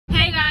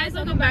guys,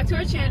 welcome back to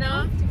our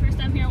channel. First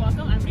time here,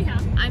 welcome. I'm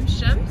Reham. I'm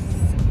Shams,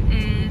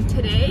 and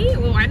today,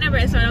 well, I never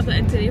started off the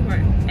 "and today" part.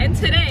 And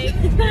today,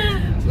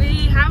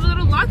 we have a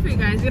little vlog for you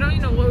guys. We don't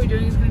even know what we're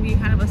doing. It's going to be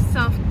kind of a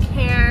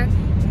self-care,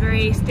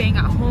 very staying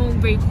at home,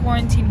 very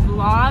quarantine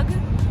vlog.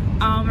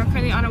 We're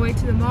currently on our way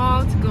to the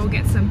mall to go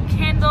get some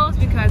candles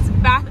because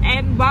Bath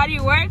and Body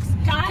Works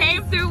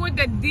came through with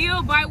the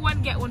deal: buy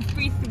one get one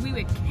free 3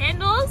 with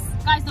candles.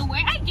 Guys, the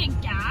way I get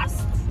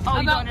gassed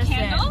about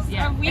candles,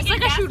 yeah. Or It's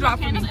like a shoe drop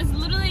for me. It's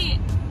literally,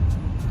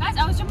 guys,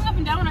 I was jumping up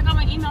and down when I got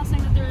my email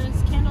saying that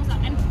there's candles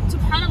out, and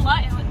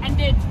subhanAllah, it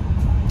ended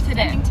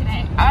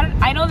today.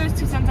 I know there's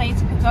 2 cents I need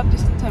to pick up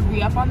just to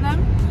re-up on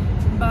them,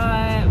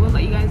 but we'll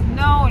let you guys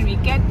know when we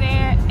get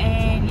there.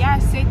 And yeah,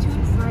 stay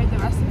tuned for the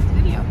rest of this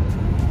video.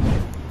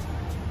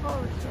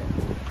 Holy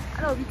shit.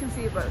 I don't know if you can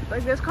see it, but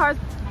like there's cars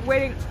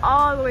waiting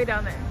all the way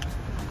down there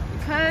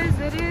because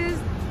it is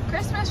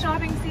Christmas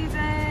shopping season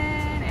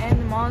and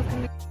the mall is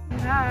gonna be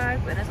back,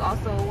 but it's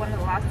also one of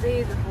the last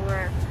days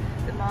before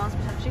the mall is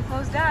potentially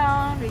closed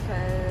down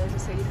because the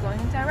city's going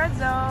into a red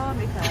zone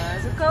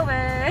because of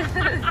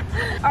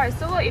COVID. Alright,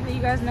 so we'll let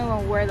you guys know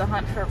where the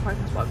hunt for a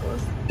parking spot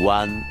goes.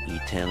 One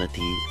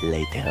eternity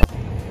later.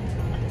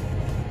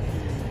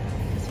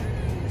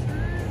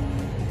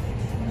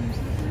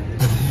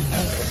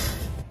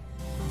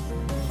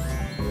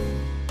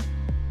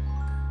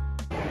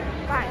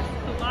 Guys,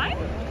 The line?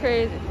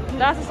 crazy.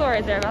 That's the store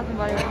right there, Bath and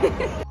Body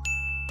Works.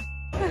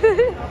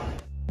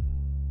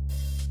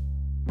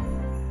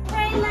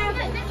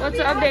 What's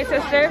the update,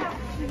 sister?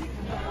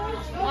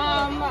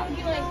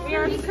 We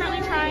are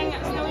currently trying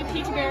snowy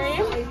peach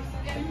berry.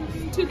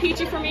 Too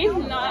peachy for me.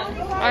 Not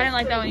I didn't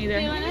like that one either.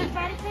 feeling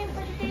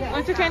it.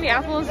 What's the candy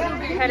apples?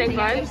 Headache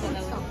vibes.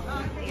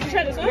 You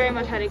try this one? Very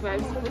much headache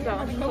vibes. What's that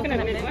one?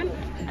 Coconut mint one.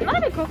 I'm not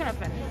a big coconut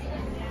fan.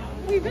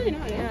 Oh, you really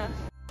know it. Yeah.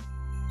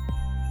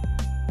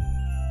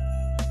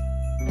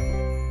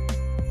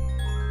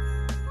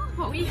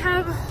 But we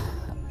have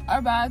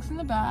our bags in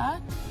the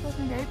back.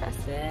 Looking very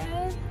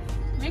festive.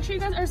 Make sure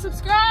you guys are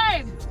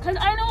subscribed, because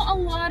I know a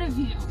lot of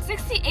you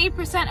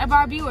 68% of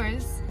our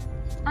viewers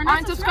are not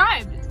aren't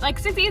subscribed. Like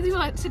 68 people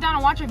that sit down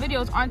and watch our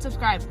videos aren't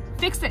subscribed.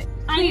 Fix it.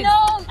 Please.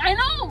 I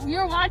know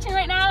you're watching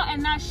right now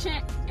and that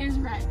shit is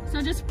red.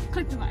 So just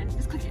click the button,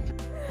 just click it.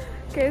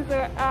 Okay, so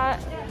we're at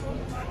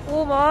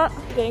Walmart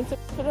getting some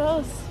for the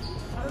house.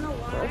 I don't know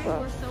why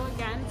we're so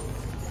against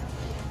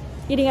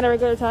Eating at a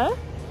regular time?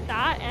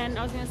 that, and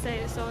I was gonna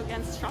say so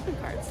against shopping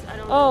carts. I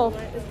don't Oh. know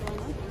what is going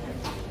on.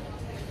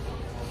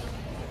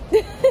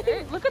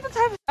 Look at the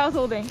type of I was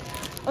holding.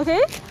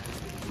 Okay?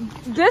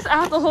 This I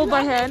have to hold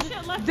by hand.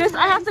 This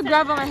I have to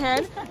grab by my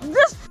hand.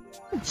 This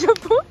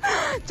jumbo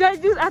dry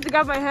juice I have to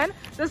grab by hand.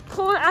 This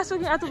cold ass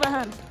looking out of my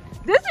hand.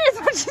 This is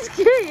what she's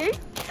carrying.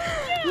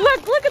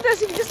 Look at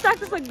this. You can just stack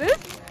this like this.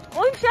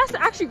 Only she has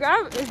to actually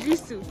grab is these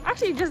two.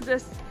 Actually, just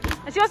this.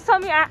 And she wants to tell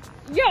me I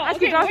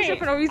can drop this shit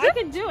for no reason. I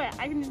can do it.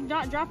 I can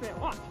not drop it.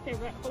 Watch. Okay,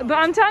 wait. But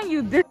I'm telling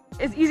you, this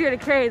is easier to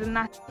carry than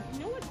that.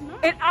 No, it's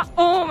not.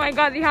 Oh my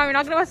god, Reham, you're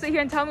not gonna sit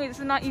here and tell me this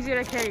is not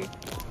easier to carry.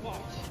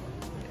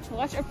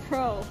 Watch a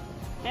pro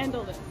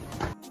handle this.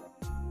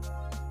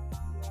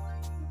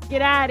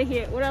 Get out of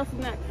here. What else is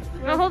next?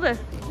 No, hold this.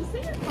 Just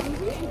say you're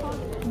hungry and call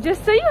it.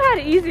 Just say you had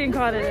it easy and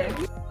caught it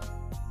in.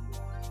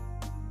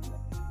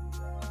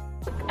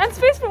 And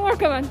space for more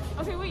coming.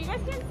 Okay, wait, you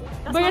guys can't see.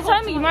 That's But you're my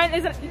telling whole me mine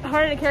isn't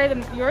harder to carry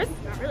than yours?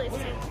 Not really.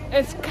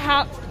 It's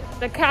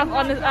the cap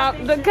on this app.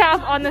 The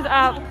cap on this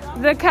app.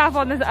 The cap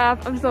on this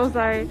app. I'm so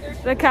sorry.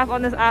 The cap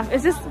on this app.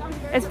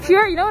 It's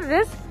pure. You know what it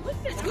is?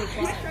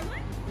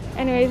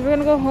 Anyways, we're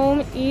gonna go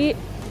home, eat,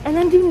 and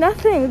then do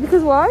nothing.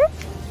 Because why?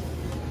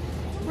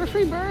 We're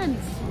free birds.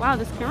 Wow,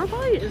 this camera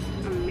quality is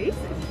amazing.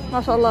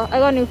 MashaAllah. I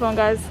got a new phone,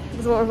 guys.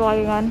 This is what we're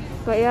vlogging on.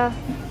 But yeah.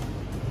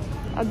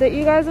 Update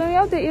you guys when we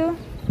update you.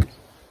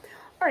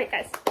 Alright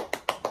guys,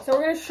 so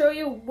we're going to show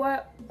you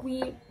what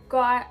we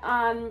got.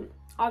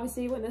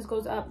 Obviously when this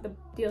goes up, the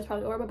deal's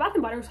probably over, but Bath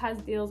and Body Works has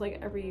deals like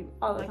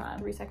All the time.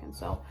 3 seconds.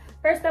 So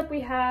first up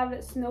we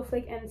have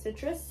Snowflake and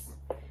Citrus.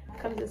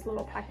 Comes this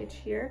little package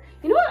here.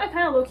 You know what I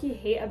kind of low-key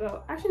hate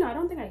about, actually no, I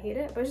don't think I hate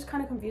it, but it's just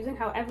kind of confusing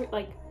how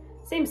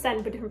same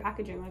scent but different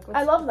packaging. Like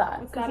I love that.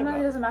 What's that Sometimes about?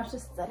 it doesn't match the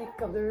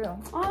aesthetic of the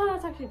room. Oh,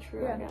 that's actually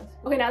true, Yeah. I guess.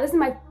 Okay, now this is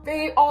my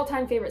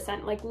all-time favorite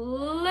scent, like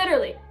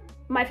literally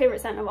my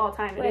favorite scent of all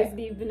time. It is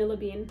the Vanilla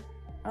Bean.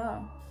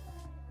 Oh.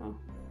 Oh.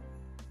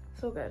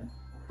 So good.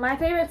 My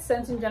favorite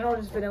scents in general are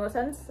just vanilla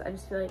scents. I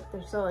just feel like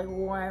they're so like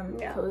warm,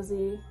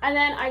 cozy. And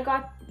then I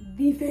got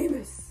the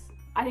famous,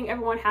 I think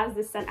everyone has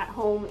this scent at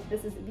home.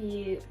 This is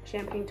the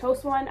champagne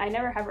toast one. I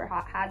never ever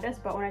had this,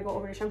 but when I go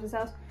over to Shamsa's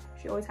house,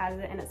 she always has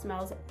it and it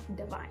smells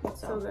divine.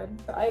 So good.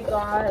 I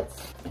got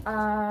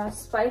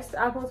spiced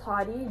apple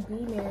toddy, Be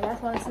Merry.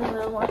 That's one something a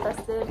little more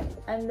festive.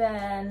 And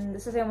then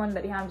this is the same one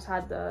that Reham just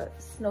had, the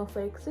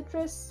snowflake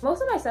citrus.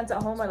 Most of my scents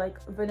at home are like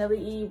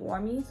vanilla-y,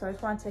 warmy, so I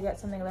just wanted to get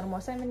something a little more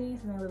cinnamony,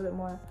 something a little bit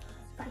more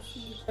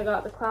spicy. I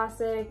got the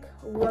classic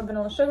warm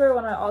vanilla sugar,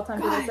 one of my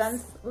all-time favorite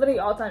scents. Literally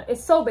all time.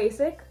 It's so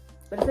basic,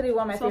 but it's literally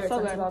one of my favorite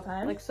scents of all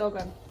time. Like so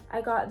good.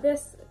 I got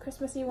this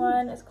Christmassy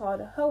one. It's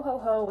called Ho Ho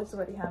Ho, which is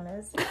what Reham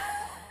is.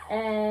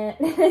 And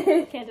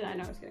can't deny,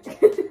 no, I was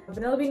kidding.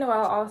 Vanilla Bean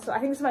Noel also. I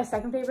think this is my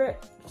second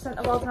favorite scent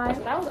of all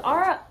time. That was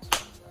our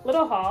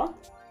little haul.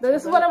 But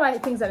this is one of my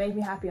things that make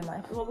me happy in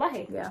life.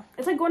 Wallahi. Yeah.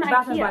 It's like going to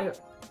Bath and IKEA. Body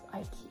Works.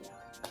 IKEA.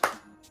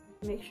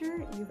 Make sure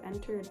you've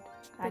entered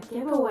that The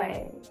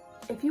giveaway.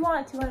 If you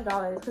want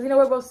 $200, because you know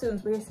we're both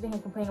students, we're here sitting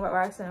here complaining about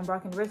our accent in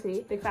Brock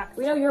University. Big facts.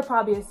 We know you're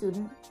probably a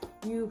student.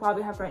 You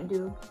probably have rent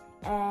due.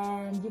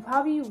 And you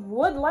probably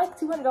would like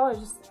 $200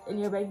 just in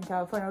your bank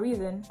account for no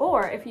reason.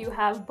 Or if you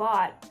have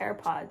bought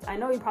AirPods, I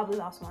know you probably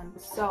lost one.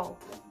 So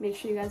make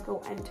sure you guys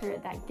go enter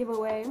that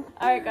giveaway.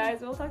 All right,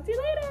 guys, we'll talk to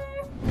you later.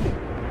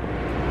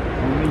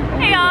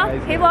 Hey y'all,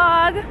 hey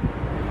vlog.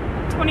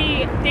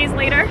 20 days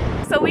later.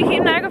 So we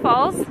came to Niagara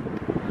Falls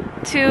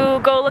to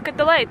go look at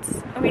the lights.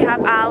 And we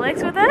have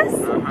Alex with us.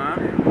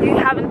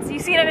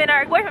 You've seen him in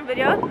our boyfriend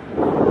video.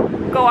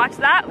 Go watch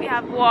that. We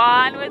have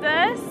Juan with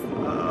us.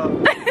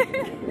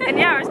 And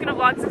yeah, we're just gonna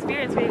vlog this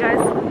experience for you guys.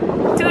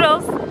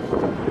 Toodles.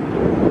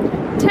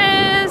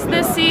 'Tis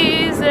the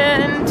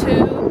season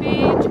to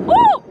be.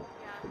 Woo!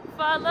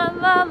 Fa la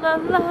la la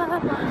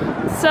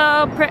la.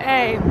 So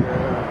pretty.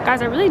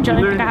 Guys, I really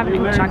don't think I have an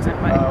English accent,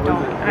 but I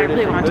don't. And I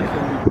really want to.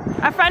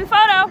 A friend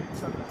photo.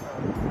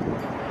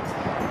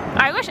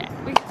 I wish it.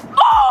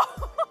 Oh!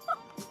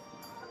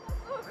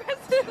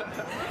 Do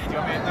you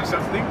want me to do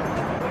something?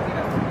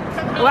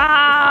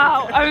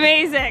 Wow,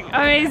 amazing,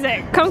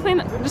 amazing. Come clean,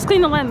 just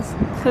clean the lens,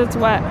 because it's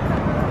wet.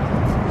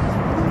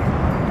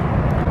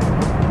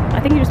 I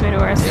think you just made it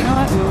worse. You know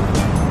what?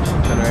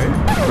 Is that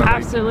alright?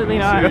 Absolutely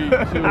not.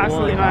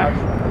 Absolutely not.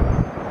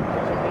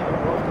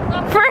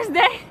 First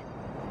day.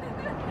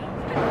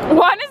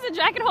 Juan is the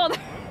jacket holder.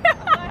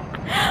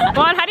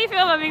 Juan, how do you feel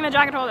about being the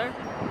jacket holder?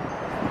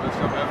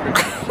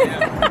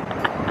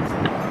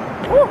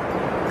 Woo.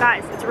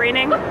 Guys, it's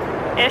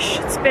raining-ish,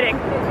 it's spitting,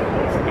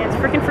 and it's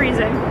freaking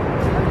freezing.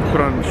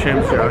 Put on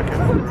Sham's jacket.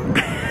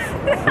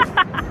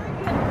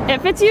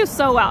 It fits you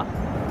so well.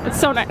 It's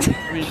so nice.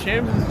 I mean,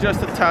 Shams is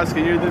just a task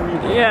easier than me.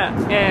 Yeah,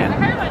 yeah. I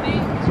heard my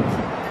name.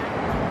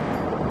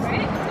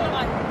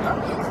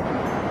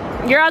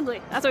 You're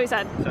ugly. That's what we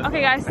said.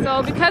 Okay, guys.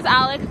 So because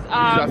Alex didn't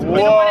want to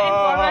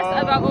inform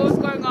us about what was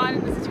going on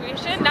in the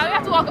situation, now we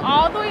have to walk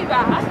all the way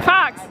back.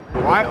 Facts.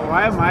 Why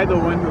am I the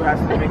one who has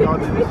to make all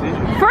the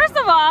decisions? First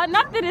of all,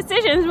 not the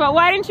decisions, but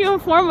why didn't you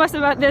inform us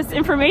about this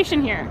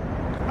information here?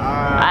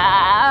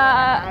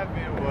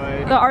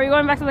 So are we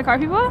going back to the car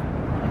people?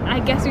 I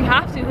guess we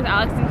have to because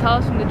Alex didn't tell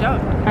us from the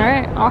jump. All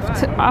right, off.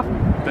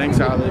 Thanks,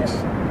 Alex.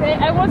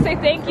 I won't say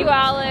thank you,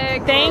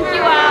 Alex. Thank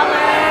you,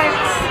 Alex.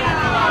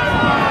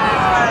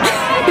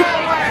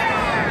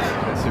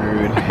 That's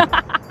rude.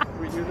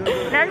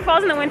 Niagara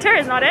Falls in the winter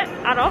is not it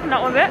at all,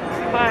 not one bit.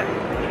 But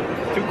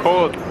Too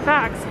cold.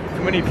 facts.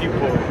 Too many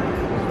people.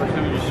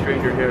 Especially when you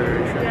straighten your hair.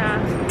 Yeah.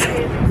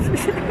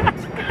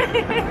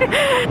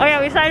 Oh yeah,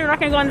 we decided we're not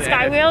gonna go on the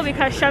sky wheel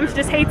because Shams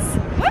just hates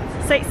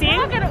sightseeing.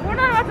 We're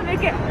not about to make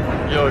it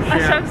Yo, a Sham.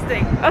 Shams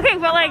thing. Okay,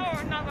 but like, No,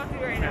 we're not about to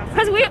do it right now.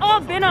 because we all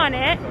been on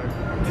it,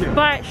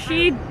 but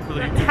she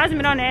hasn't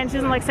been on it and she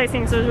doesn't like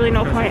sightseeing, so there's really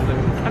no point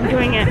of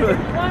doing it.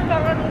 One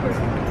got run over.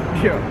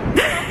 Yo.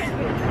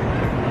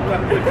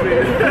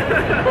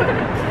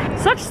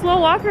 Such slow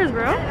walkers,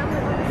 bro.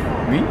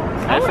 Me?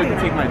 I just like to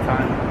take my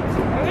time.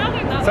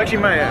 It's actually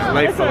my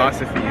life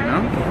philosophy, you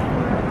know?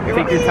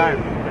 Take your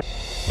time.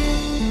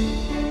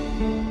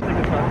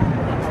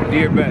 Do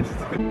your best.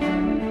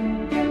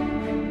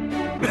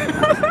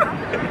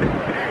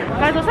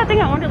 Guys, what's that thing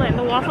at Wonderland?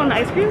 The waffle and the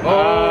ice cream?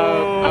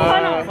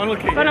 Funnel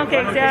cake. Funnel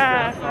cakes,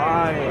 yeah.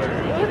 Fire.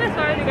 It was as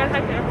far as you guys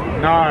had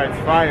to. Nah, it's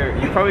fire.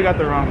 You probably got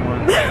the wrong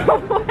one.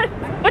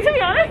 But to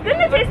be honest,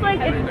 didn't it taste like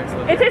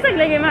it tastes like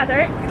legume mat,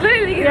 right?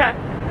 Literally, Yeah.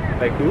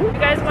 Like who? You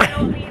guys want to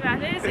know what me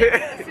that is?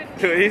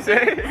 What did he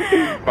say?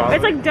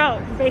 It's like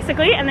dough,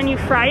 basically, and then you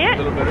fry it,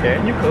 Okay.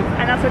 You cook.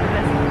 and that's what it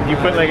is. You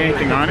put like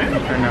anything on it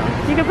or no?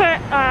 You can put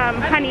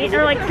honey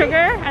or like sugar,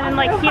 and then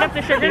like heat up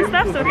the sugar and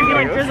stuff, so it can be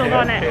like drizzled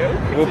on it.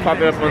 We'll pop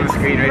it up on the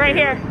screen Right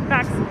here,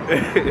 facts.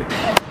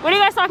 What are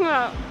you guys talking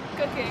about?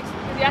 Cooking.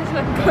 You asked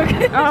about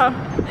cooking. Oh,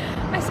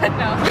 I said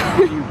no.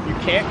 You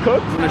can't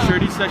cook? The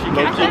shirty says you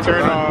can't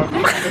turn off.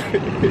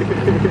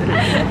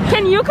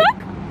 can you cook?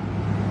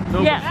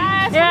 No, Yeah,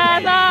 yeah,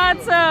 I thought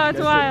so. It's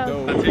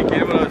wild. I think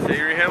what I was saying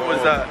to him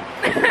was that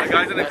a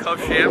guy's gonna cuff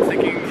Shams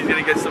thinking he's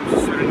gonna get some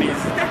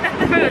Sudanese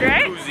Food,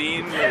 right?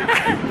 cuisine.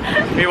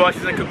 Meanwhile,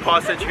 she's gonna cook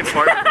pasta and chicken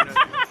parm.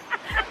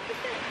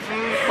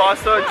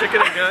 Pasta,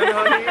 chicken again,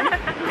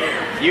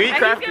 honey. You eat And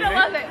Kraft he's gonna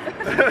love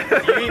dinner?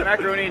 it. You eat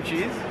macaroni and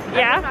cheese?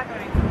 Yeah.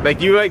 Like,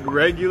 do you like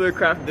regular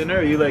Kraft dinner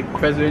or you like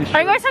President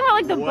Are you guys talking about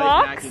like the white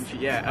box? mac and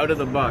cheese? Yeah, out of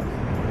the box.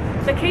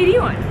 The KD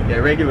one. Yeah,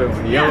 regular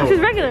one. Yellow. Which is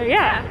regular,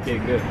 yeah. Okay,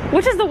 good.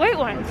 Which is the white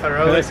one?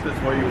 Tyrell likes this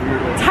for you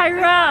weird one.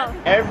 Tyrell.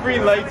 Every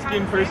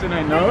light-skinned person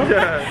I know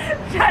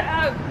Shut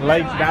up.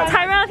 likes that.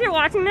 Tyrell, if you're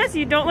watching this,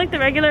 you don't like the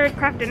regular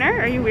Kraft dinner?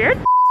 Are you weird?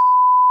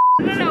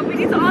 No, we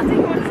need to all take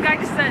what this guy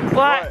just said.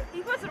 What?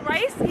 He puts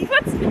rice, he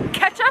puts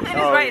ketchup in his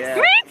Oh, rice. yeah.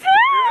 Me too!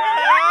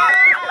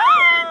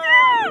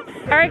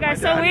 Alright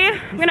guys, so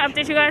I'm gonna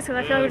update you guys because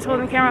I feel like we're just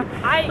holding the camera.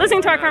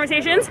 Listening to our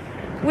conversations,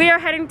 we are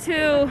heading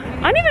to,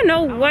 I don't even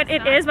know what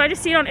it is, but I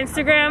just see it on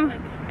Instagram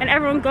and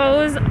everyone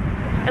goes.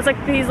 It's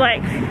like these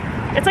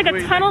it's like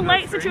a tunnel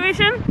light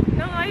situation.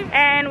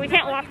 And we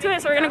can't walk to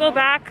it, so we're gonna go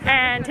back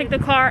and take the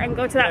car and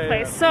go to that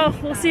place. So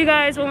we'll see you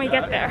guys when we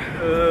get there.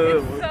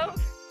 You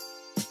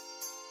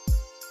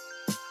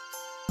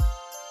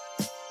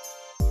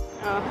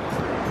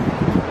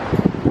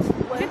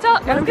can tell.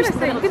 I was gonna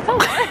say, you can tell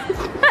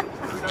what?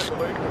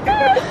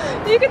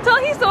 You can tell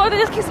he's the one that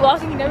just keeps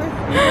walking. He never.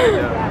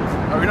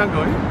 Are we not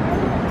going?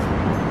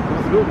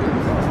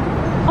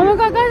 Oh my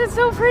god, guys, it's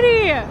so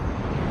pretty!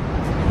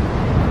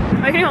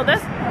 Wait, can you hold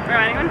this? Or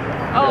anyone?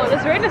 Oh,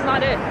 this rain is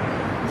not it.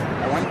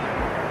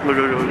 Look.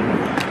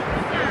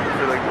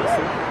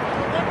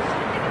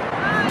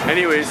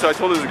 Anyway, so I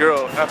told this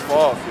girl, F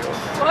off, yo.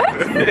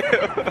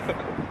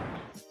 What?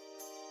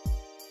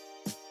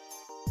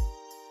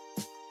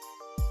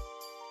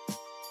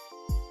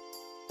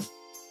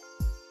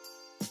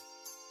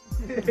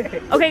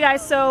 Okay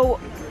guys, so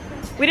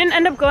we didn't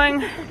end up going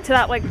to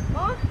that like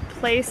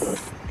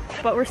place,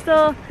 but we're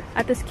still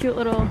at this cute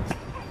little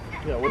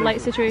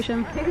light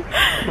situation.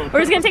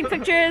 We're just gonna take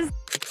pictures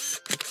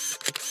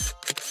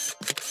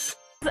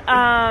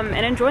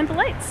and enjoying the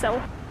lights.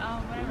 So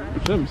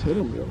Shim's hit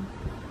him, yo.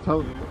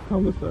 Tell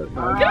him to start.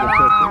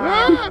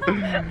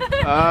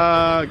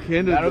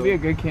 Candid. That'll be a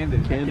good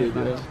candid. Candid,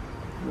 yeah.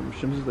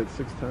 Shim's is like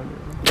 6'10".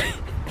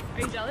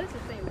 are you jealous or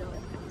saying jealous?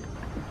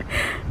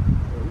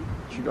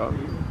 She got me.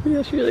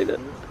 Yeah, she really did.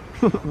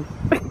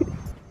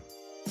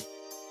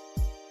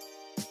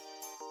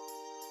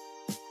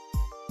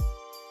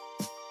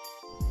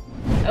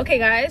 Okay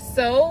guys,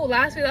 so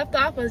last we left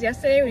off was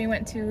yesterday when we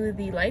went to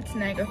the lights in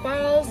Niagara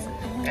Falls.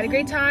 Had a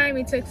great time.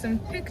 We took some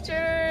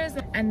pictures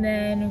and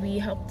then we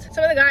helped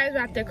some of the guys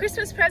wrap their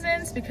Christmas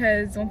presents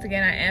because once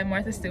again I am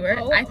Martha Stewart.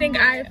 I think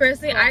I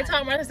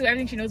taught Martha Stewart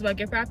everything she knows about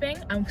gift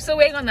wrapping. I'm still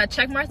waiting on that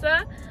check,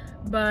 Martha,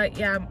 but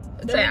yeah.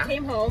 So yeah, we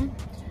came home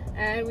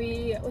and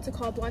we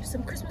watched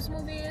some Christmas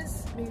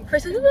movies. for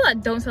some people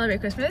that don't celebrate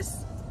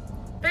Christmas,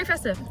 very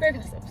festive. Very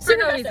festive. For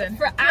no reason.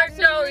 For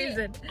no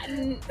reason.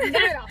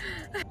 Not at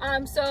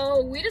all.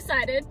 So we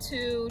decided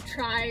to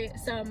try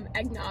some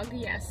eggnog.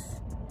 Yes.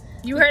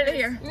 You heard it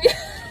here.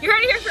 You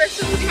heard it here first.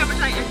 So we have a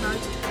try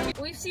eggnog.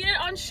 We've seen it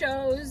on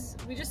shows.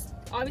 We just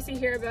obviously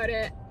hear about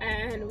it,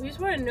 and we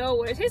just want to know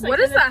what it tastes like. What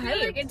is that? I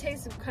feel like it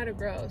tastes kind of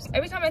gross.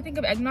 Every time I think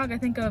of eggnog, I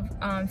think of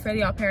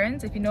Fairly Odd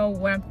Parents. If you know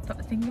what I'm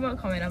thinking about,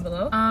 comment down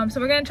below.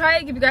 So we're gonna try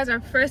to give you guys our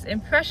first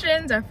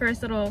impressions, our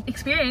first little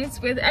experience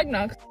with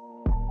eggnog.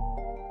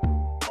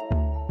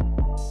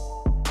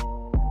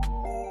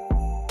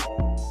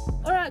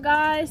 Alright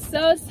guys,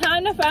 so it's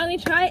time to finally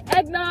try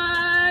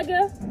eggnog.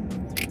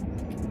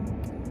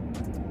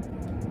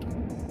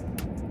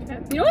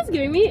 You know what's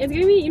giving me? It's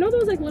giving me, you know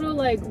those like little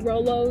like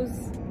Rolos?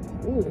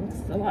 Ooh,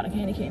 it's a lot of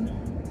candy cane.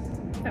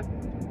 Yeah.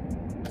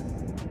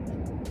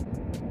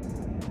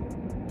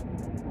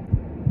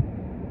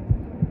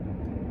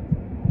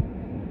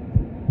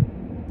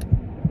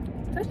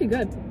 It's actually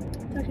good.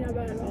 It's actually not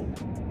bad at all.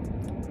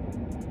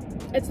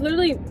 It's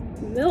literally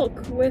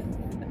milk with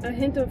a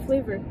hint of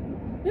flavor.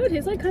 You know what it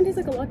tastes like? Kind of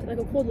tastes like a latte, like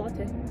a cold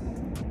latte.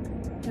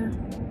 Yeah.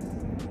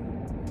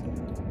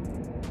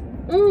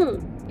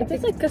 Mmm. It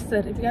tastes like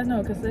custard. If you guys know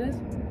what custard is.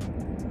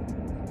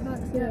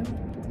 Yeah.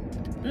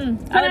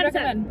 I would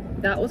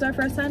recommend. That was our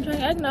first time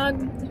trying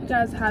eggnog. If you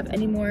guys have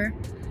any more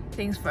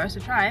things for us to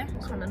try,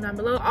 comment down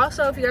below.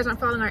 Also, if you guys aren't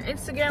following our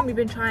Instagram, we've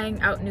been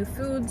trying out new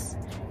foods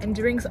and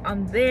drinks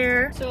on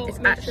there. So it's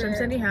make at sure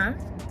Reham.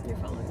 you're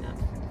following that.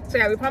 So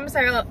yeah, we promised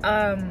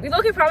we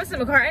low-key promised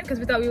him a carton because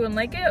we thought we wouldn't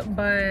like it,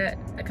 but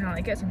I kind of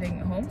like it, so I'm taking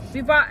it home.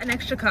 We bought an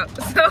extra cup,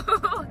 so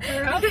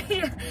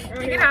he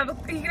can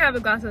have a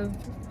glass of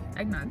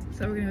eggnog.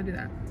 So we're gonna go do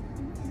that.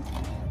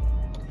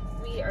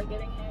 We are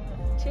getting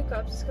him 2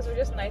 cups because we're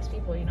just nice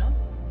people, you know.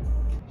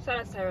 Shout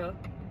out to Tyrell.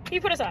 He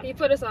put us on. He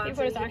put us on. He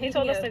put us on. He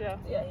told us to go.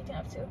 Yeah, he can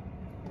have 2.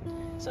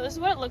 So this is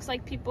what it looks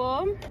like,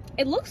 people.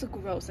 It looks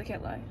gross, I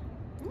can't lie.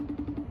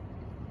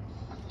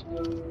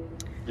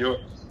 Yo.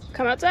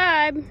 Come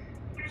outside.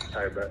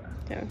 Alright, bet.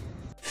 Yeah.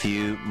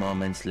 Few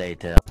moments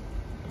later.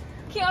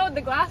 Came out with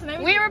the glass and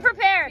everything. We were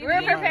prepared. We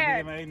were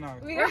prepared.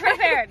 We were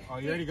prepared. Oh,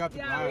 you already got the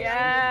glass.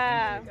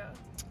 Yeah.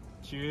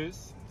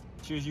 Cheers.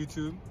 Cheers,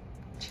 YouTube.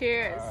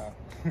 Cheers.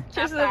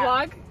 Cheers to the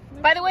vlog.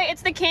 By the way,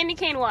 it's the candy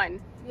cane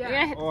one.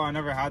 Yeah. Oh, I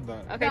never had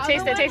that. Okay,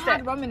 taste it. Taste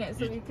it. Rum in it,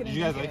 so we couldn't. Did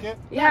you guys like it?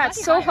 Yeah,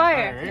 it's so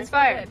fire. Alright. It's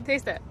fire.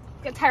 Taste it.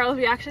 Get Tyrell's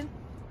reaction.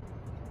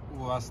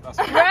 Well, that's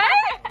Right?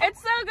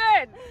 It's so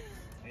good.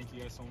 Thank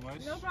you guys so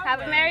much. No problem. Have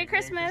a Merry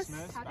Christmas.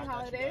 Happy Back at you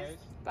holidays. guys.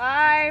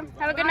 Bye.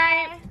 Have a good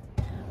night.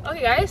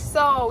 Okay guys,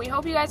 so we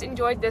hope you guys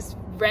enjoyed this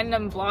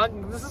random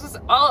vlog. This is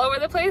all over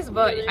the place,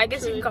 but Really, I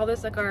guess you truly. can call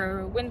this like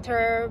our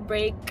winter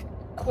break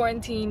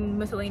quarantine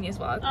miscellaneous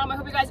vlog. I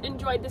hope you guys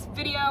enjoyed this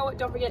video.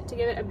 Don't forget to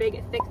give it a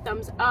big thick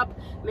thumbs up.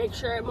 Make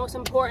sure, most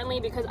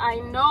importantly, because I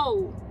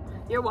know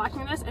you're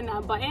watching this and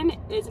that button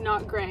is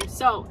not gray,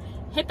 so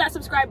hit that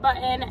subscribe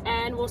button,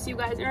 and we'll see you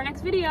guys in our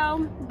next video.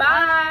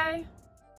 Bye.